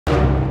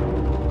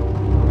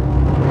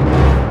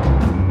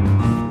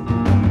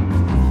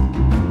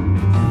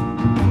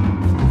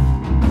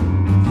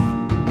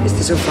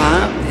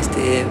sofá,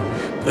 este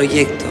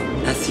proyecto,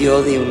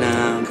 nació de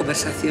una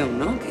conversación,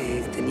 ¿no?,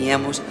 que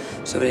teníamos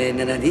sobre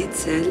Nanna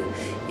Ditzel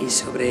y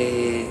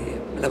sobre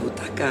la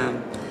butaca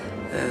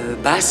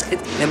basket.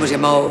 Le hemos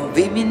llamado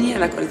Vimini a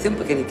la colección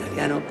porque en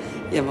italiano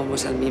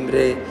llamamos al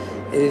mimbre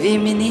el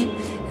Vimini,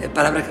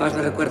 palabra que más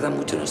me recuerda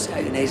mucho, no sé,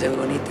 hay una isla muy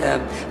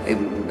bonita, hay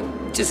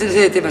muchas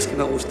serie de temas que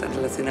me gustan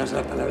relacionados a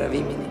la palabra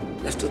Vimini.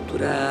 La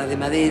estructura de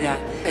madera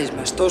es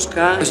más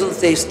tosca, es un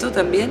cesto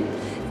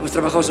también. Hemos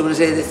trabajado sobre una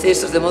serie de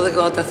cestos, de modo que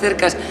cuando te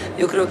acercas,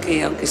 yo creo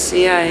que aunque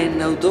sea en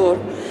outdoor,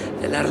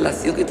 la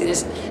relación que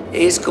tienes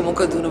es como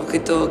con un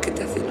objeto que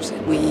te hace, no sé,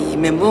 muy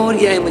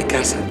memoria y muy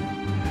casa.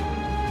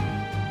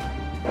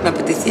 Me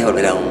apetecía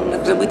volver a una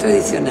cosa muy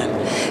tradicional,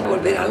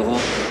 volver a algo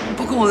un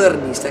poco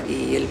modernista.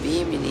 Y el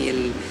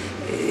Bimini,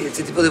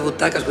 este tipo de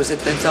butacas con ese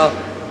trenzado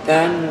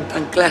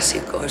tan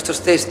clásico,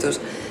 estos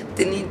cestos,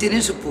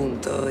 tienen su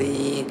punto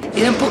y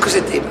era un poco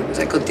ese tema. Vamos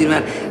a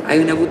continuar. Hay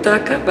una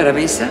butaca para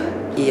mesa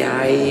y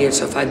hay el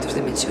sofá en 2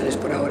 dimensiones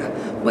por ahora.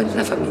 Bueno, es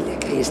una familia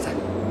que ahí está.